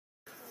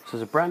So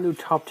there's a brand new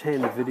top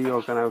 10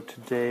 video gone out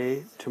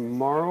today.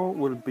 Tomorrow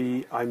will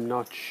be, I'm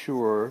not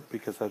sure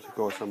because I have to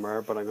go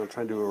somewhere, but I'm going to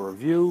try and do a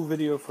review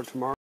video for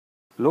tomorrow.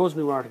 Loads of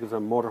new articles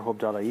on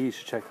motorhub.ie,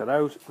 so check that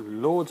out.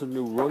 Loads of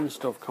new run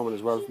stuff coming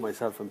as well for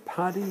myself and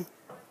Paddy.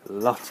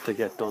 Lots to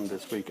get done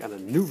this week and a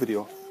new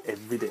video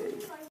every day.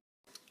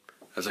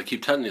 As I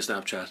keep telling you,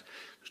 Snapchat,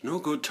 there's no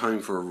good time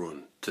for a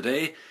run.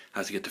 Today, I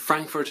have to get to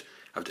Frankfurt,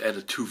 I have to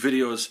edit 2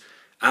 videos,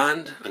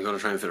 and I'm going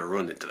to try and fit a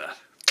run into that.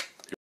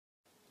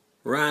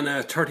 Ran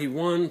a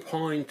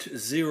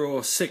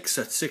 31.06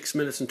 at 6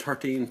 minutes and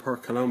 13 per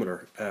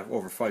kilometre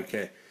over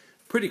 5k.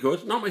 Pretty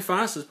good. Not my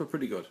fastest, but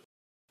pretty good.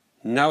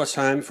 Now it's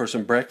time for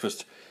some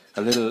breakfast.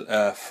 A little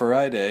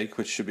fried egg,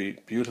 which should be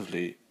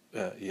beautifully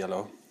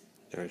yellow.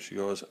 There she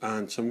goes.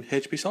 And some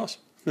HP sauce.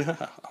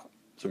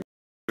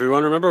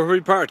 Everyone remember where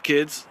we parked,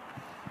 kids?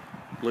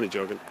 I'm only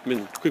joking. I'm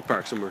in Quick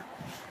Park somewhere.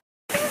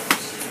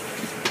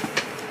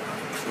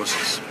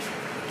 Buses.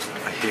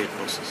 I hate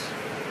buses.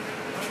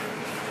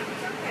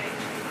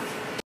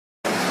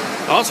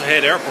 I also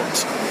hate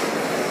airports.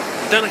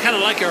 But then I kind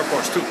of like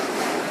airports too.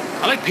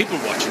 I like people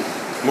watching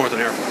more than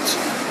airports.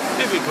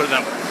 Maybe we put it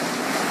that way.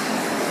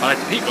 I like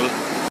the people.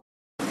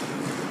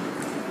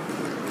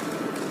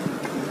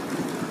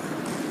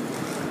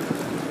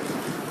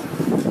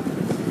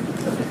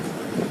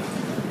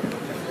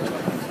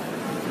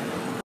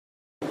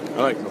 I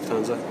like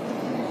Lufthansa.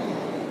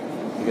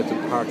 You get the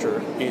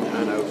departure in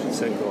and out and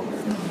then go.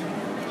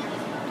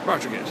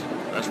 Departure gate.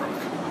 That's rock.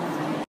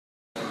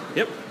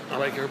 Yep, I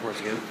like airports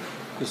again.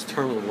 This is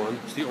Terminal 1.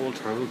 It's the old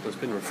terminal, but it's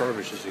been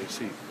refurbished, as you can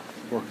see,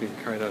 working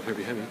carried out here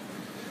behind me.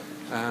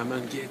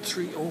 And gate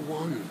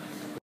 301.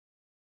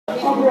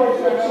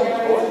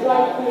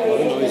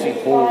 Noisy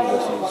hole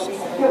this is.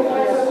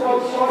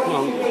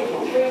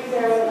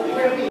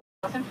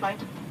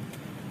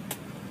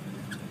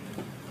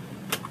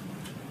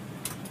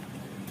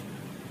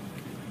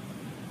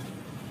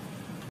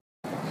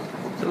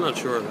 Still not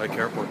sure I like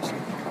airports.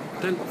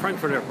 Then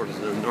Frankfurt Airport is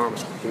an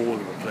enormous hole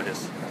of a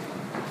place.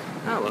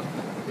 Ah well,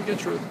 you get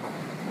through it.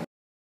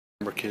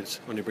 Remember kids,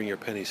 when you bring your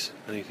pennies,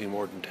 anything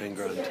more than 10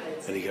 grand,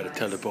 and you gotta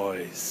tell the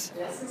boys.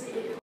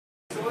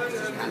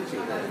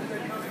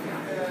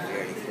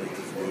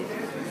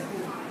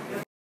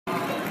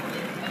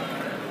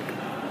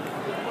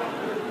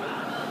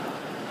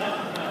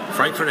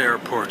 Frankfurt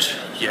Airport,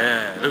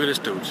 yeah, look at this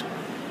dude.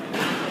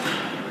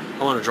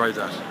 I want to drive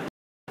that.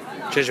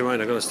 Change your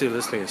mind, I'm gonna steal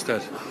this thing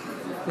instead.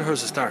 How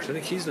does it start?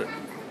 Any keys in it?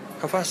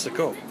 How fast does it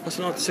go? What's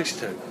it on to 60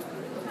 10?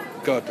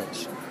 God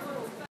knows.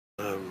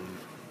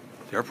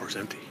 The airport's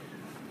empty.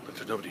 Like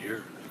there's nobody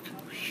here.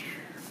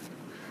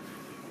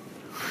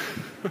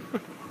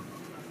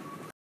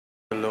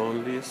 The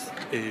loneliest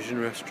Asian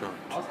restaurant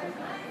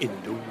in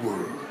the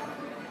world.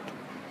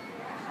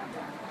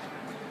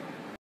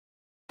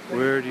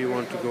 Where do you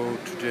want to go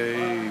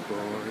today,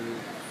 boys?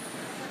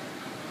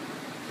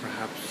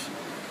 Perhaps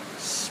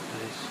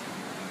space.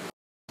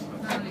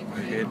 I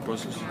hate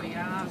buses.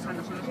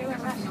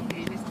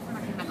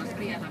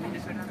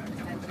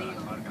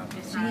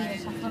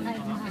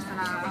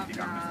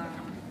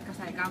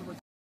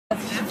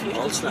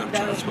 All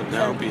Snapchats will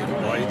now be in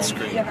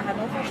widescreen.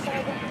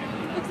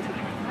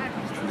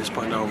 From this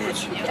point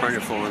onwards, turn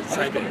your phone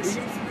sideways.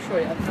 Oh,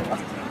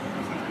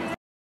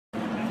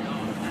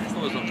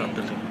 it's not that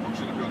building.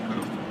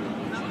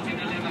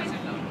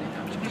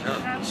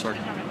 Oh, sorry.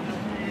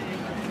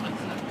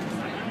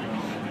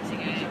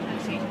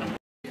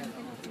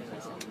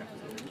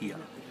 Kia.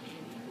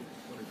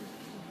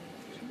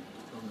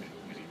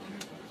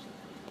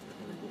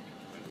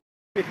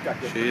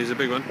 She's a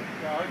big one.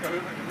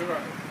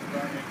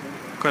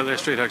 Quite a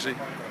nice street actually.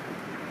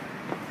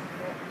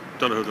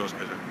 Don't know who those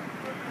guys are.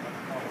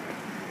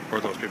 Or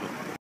those people.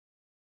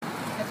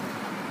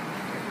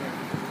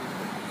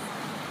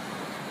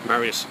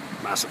 Marius,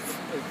 massive.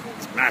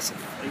 It's massive.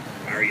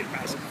 Marius,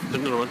 massive. There's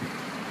another one.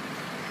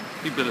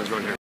 Big buildings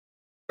around here.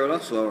 They're a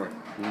lot slower.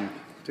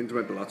 Things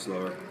might be a lot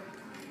slower.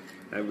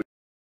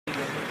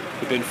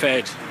 We've been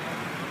fed.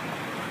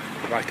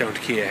 We're back down to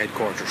Kia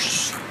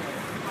headquarters.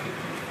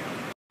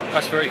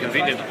 That's very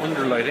convenient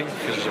under lighting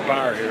because there's a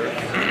bar here.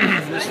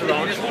 This is a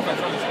launch,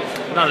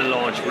 not a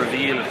launch,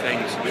 reveal of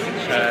things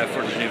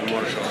for the new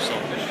motor show. So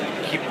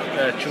keep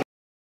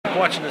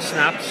watching the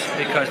snaps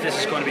because this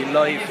is going to be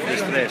live for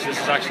this place. This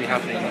is actually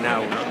happening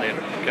now, not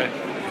later. Okay,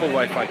 full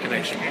Wi-Fi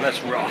connection.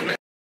 Let's rock.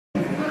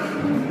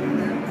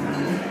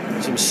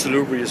 Some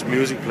salubrious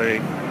music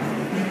playing.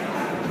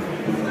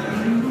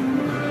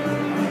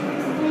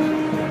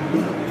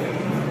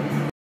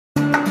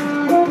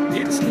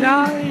 It's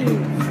live.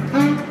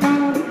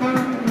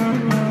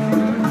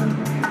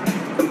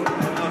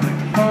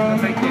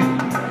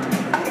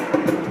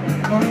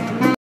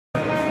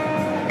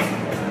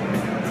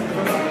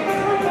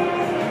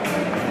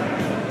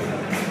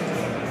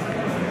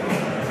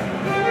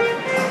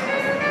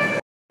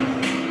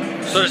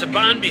 So there's a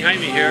band behind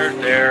me here,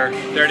 there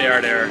they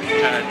are there.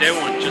 They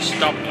won't just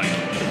stop, like,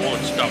 they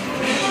won't stop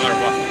no matter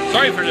what.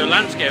 Sorry for the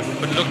landscape,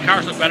 but look,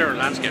 cars look better in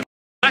landscape.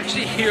 I'm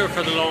actually here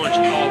for the launch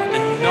of the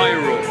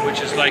Niro,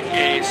 which is like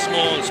a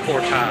small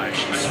Sportage,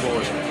 I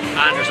suppose.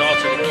 And there's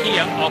also the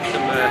Kia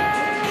Optima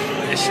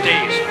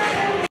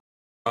Estate.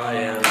 I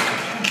am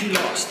completely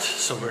lost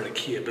somewhere in a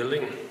Kia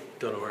building.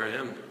 Don't know where I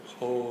am.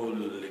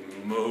 Holy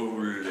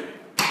moly.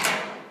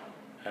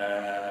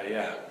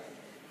 Yeah.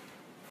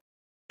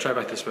 Try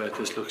back this way.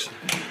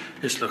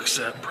 This looks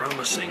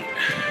promising.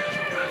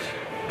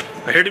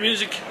 I hear the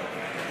music.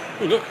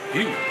 Oh look,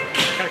 you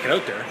can't get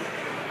out there.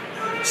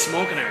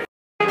 Smoking area.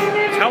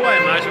 It's how I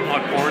imagine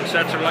what porn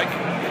sets are like.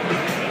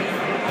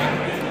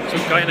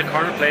 Some guy in the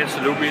corner playing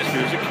salubrious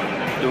music.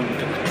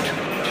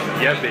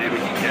 Yeah, baby.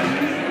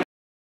 Yeah.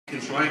 You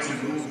can try to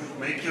move,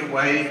 make your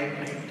way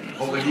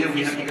over here.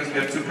 Because we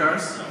have two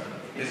cars,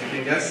 as you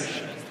can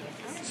guess.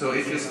 So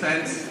if you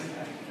stand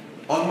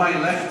on my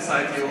left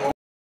side, you will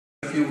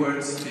a few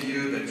words to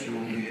you that you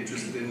will be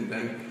interested in.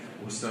 Then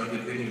we'll start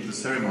beginning the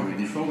ceremony.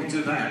 Before we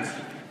do that,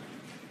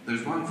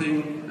 there's one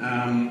thing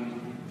I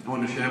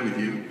want to share with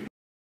you.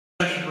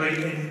 Rate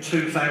in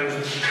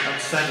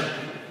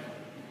 2007.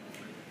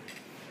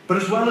 But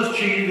as well as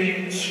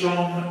achieving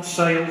strong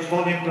sales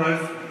volume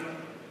growth,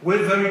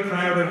 we're very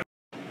proud of.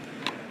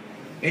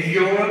 In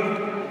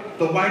Europe,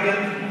 the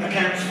wagon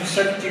accounts for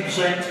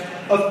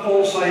 70% of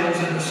all sales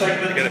in the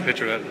segment. Get a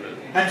picture of that.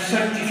 And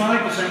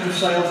 75% of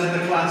sales in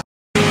the class.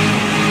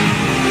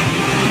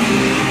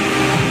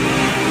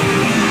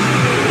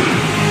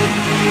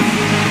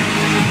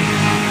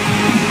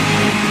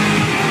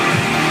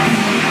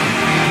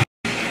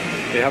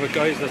 They have it,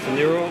 guys. That's the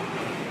Niro.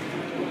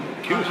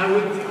 Cute. I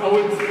would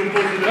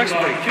It's actually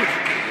pretty cute.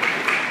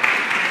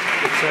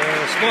 It's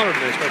smaller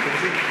than I expected to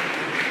be.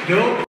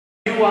 No,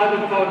 new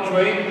hybrid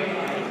powertrain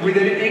with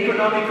an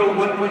economical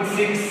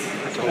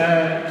 1.6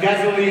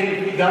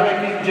 gasoline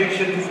direct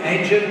injection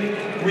engine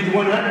with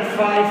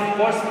 105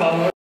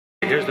 horsepower.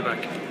 Here's the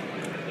back.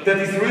 That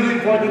is really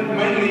important,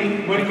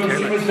 mainly when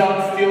consumers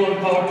don't still on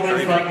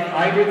powertrains like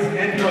hybrids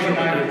and plug-in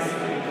hybrids.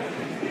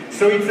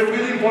 So it's a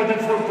really important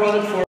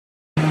product for.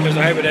 There's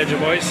the hybrid engine,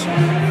 boys. A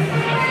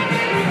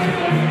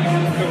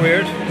bit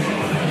weird.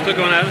 Still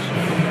going at it.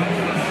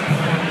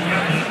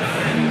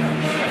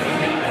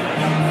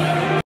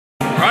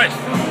 Right.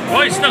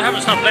 Boys still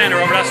haven't stopped playing her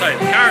over that side.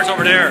 The car's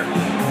over there.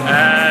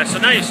 So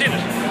now you've seen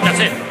it.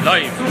 That's it.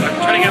 Live. I'm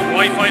trying to get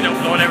Wi-Fi to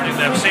upload everything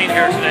that I've seen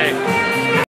here today.